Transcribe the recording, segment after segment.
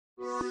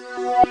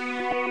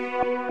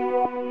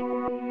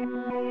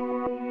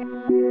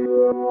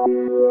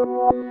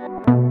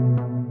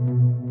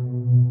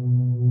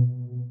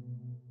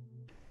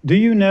Do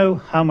you know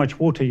how much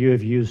water you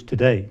have used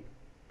today?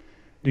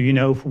 Do you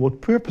know for what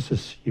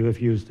purposes you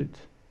have used it?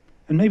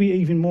 And maybe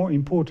even more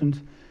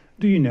important,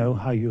 do you know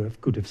how you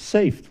could have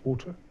saved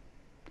water?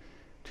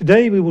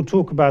 Today we will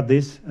talk about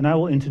this, and I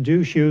will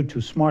introduce you to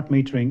smart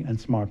metering and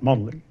smart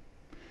modeling.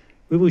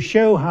 We will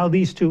show how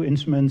these two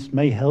instruments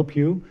may help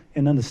you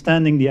in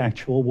understanding the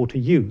actual water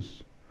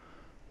use.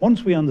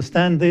 Once we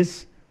understand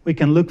this, we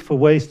can look for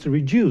ways to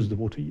reduce the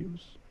water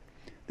use.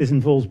 This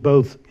involves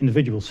both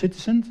individual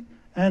citizens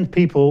and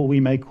people we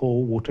may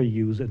call water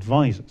use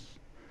advisors.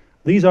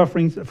 These are,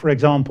 for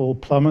example,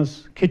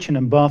 plumbers, kitchen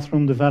and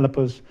bathroom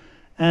developers,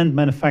 and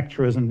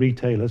manufacturers and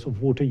retailers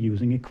of water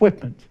using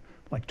equipment,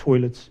 like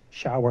toilets,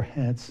 shower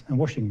heads, and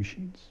washing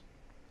machines.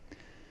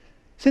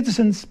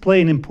 Citizens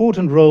play an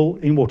important role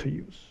in water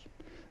use.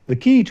 The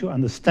key to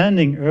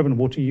understanding urban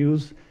water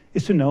use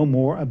is to know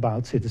more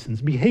about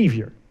citizens'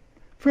 behavior.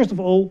 First of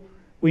all,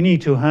 we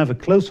need to have a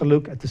closer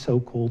look at the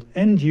so-called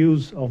end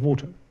use of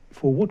water.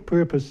 For what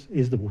purpose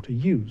is the water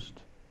used?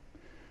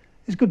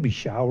 This could be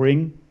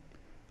showering,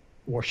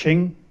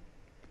 washing,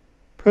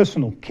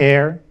 personal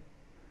care,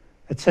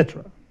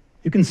 etc.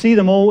 You can see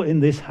them all in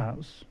this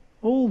house.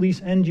 All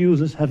these end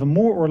uses have a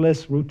more or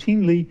less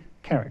routinely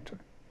character.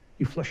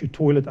 You flush your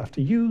toilet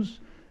after use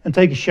and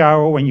take a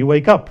shower when you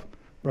wake up,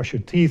 brush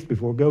your teeth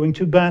before going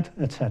to bed,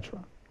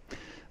 etc.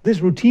 This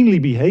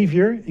routinely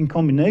behavior, in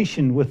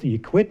combination with the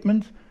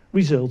equipment,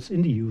 results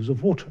in the use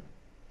of water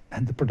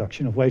and the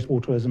production of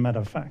wastewater, as a matter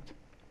of fact.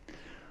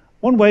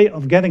 One way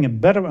of getting a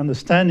better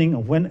understanding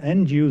of when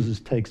end uses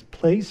takes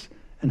place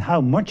and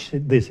how much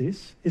this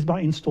is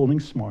by installing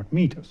smart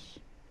meters.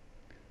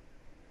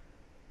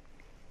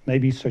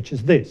 Maybe such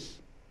as this.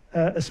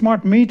 A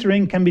smart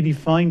metering can be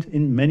defined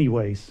in many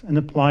ways and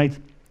applied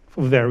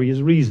for various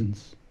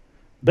reasons.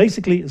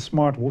 Basically, a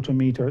smart water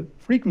meter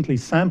frequently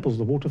samples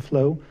the water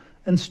flow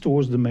and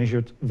stores the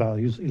measured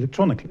values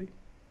electronically.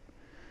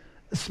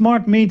 A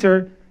smart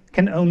meter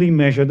can only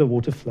measure the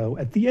water flow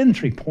at the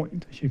entry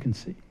point, as you can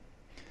see,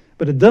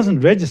 but it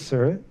doesn't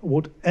register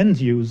what end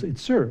use it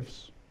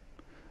serves.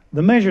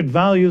 The measured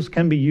values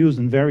can be used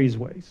in various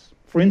ways.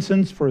 For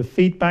instance, for a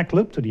feedback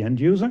loop to the end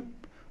user,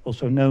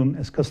 also known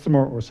as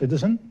customer or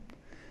citizen.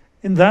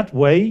 In that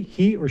way,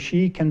 he or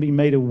she can be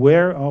made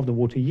aware of the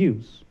water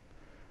use.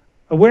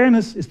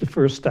 Awareness is the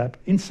first step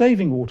in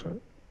saving water.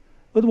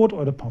 But what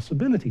are the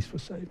possibilities for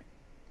saving?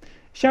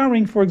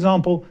 Showering, for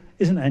example,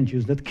 is an end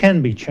use that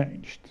can be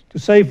changed. To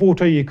save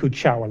water, you could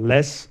shower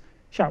less,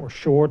 shower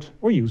short,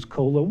 or use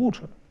colder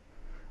water.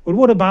 But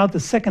what about the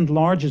second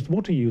largest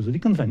water user, the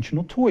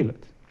conventional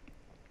toilet?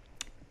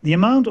 The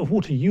amount of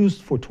water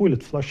used for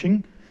toilet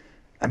flushing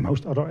and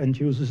most other end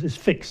uses is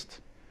fixed.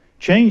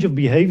 Change of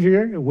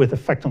behavior with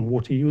effect on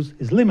water use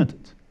is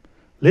limited.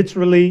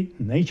 Literally,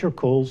 nature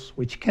calls,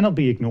 which cannot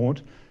be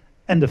ignored,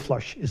 and a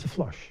flush is a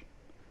flush.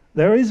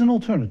 There is an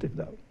alternative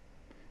though.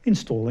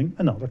 Installing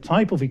another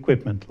type of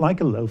equipment,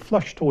 like a low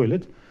flush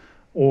toilet,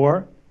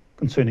 or,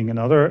 concerning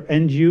another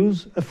end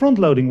use, a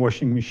front-loading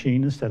washing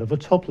machine instead of a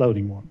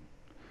top-loading one.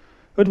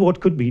 But what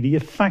could be the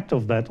effect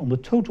of that on the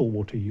total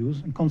water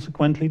use and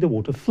consequently the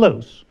water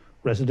flows,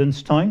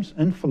 residence times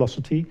and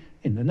velocity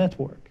in the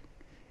network?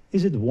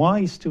 Is it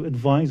wise to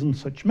advise on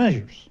such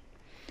measures?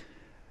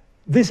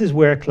 This is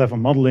where clever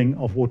modeling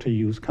of water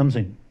use comes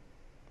in.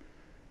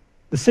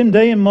 The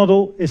SimDeum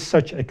model is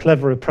such a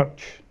clever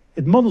approach.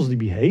 It models the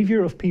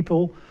behavior of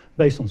people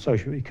based on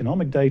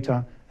socioeconomic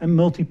data and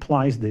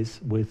multiplies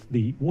this with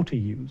the water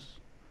use.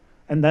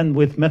 And then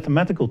with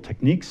mathematical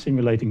techniques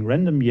simulating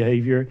random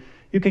behavior,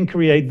 you can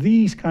create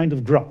these kind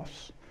of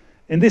graphs.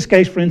 In this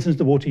case, for instance,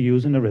 the water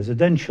use in a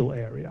residential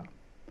area.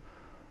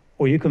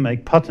 Or you can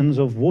make patterns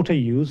of water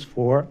use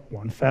for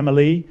one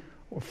family,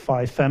 or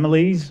 5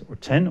 families, or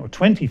 10 or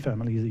 20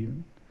 families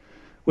even.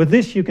 With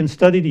this, you can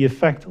study the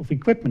effect of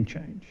equipment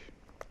change.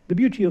 The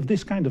beauty of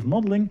this kind of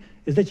modeling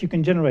is that you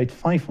can generate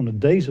 500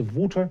 days of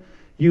water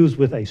used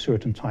with a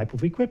certain type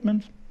of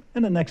equipment,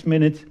 and the next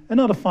minute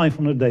another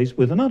 500 days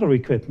with another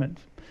equipment.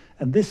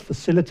 And this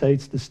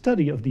facilitates the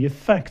study of the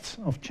effects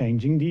of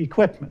changing the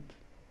equipment.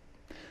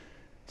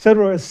 So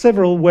there are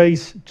several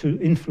ways to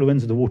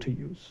influence the water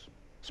use.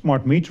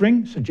 Smart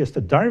metering suggests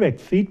a direct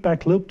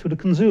feedback loop to the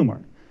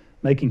consumer,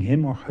 making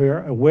him or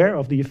her aware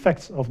of the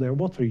effects of their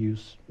water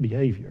use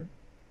behavior.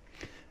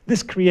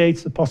 This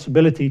creates the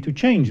possibility to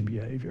change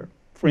behavior,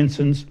 for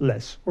instance,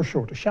 less or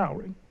shorter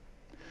showering.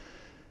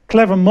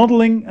 Clever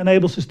modeling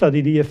enables to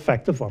study the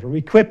effect of other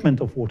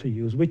equipment of water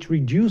use, which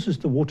reduces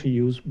the water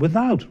use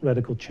without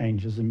radical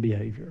changes in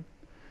behavior.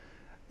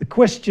 The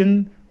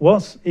question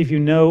was if you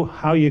know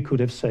how you could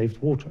have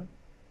saved water.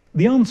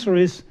 The answer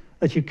is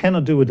that you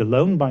cannot do it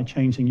alone by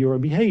changing your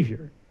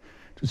behavior.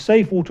 To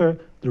save water,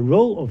 the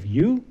role of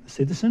you, the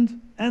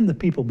citizen, and the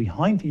people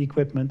behind the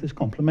equipment is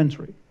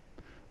complementary.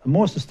 A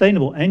more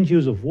sustainable end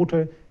use of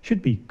water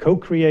should be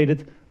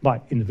co-created by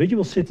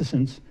individual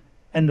citizens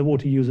and the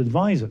water use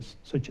advisors,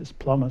 such as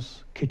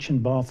plumbers, kitchen,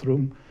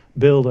 bathroom,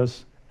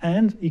 builders,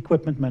 and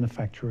equipment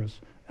manufacturers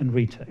and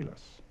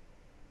retailers.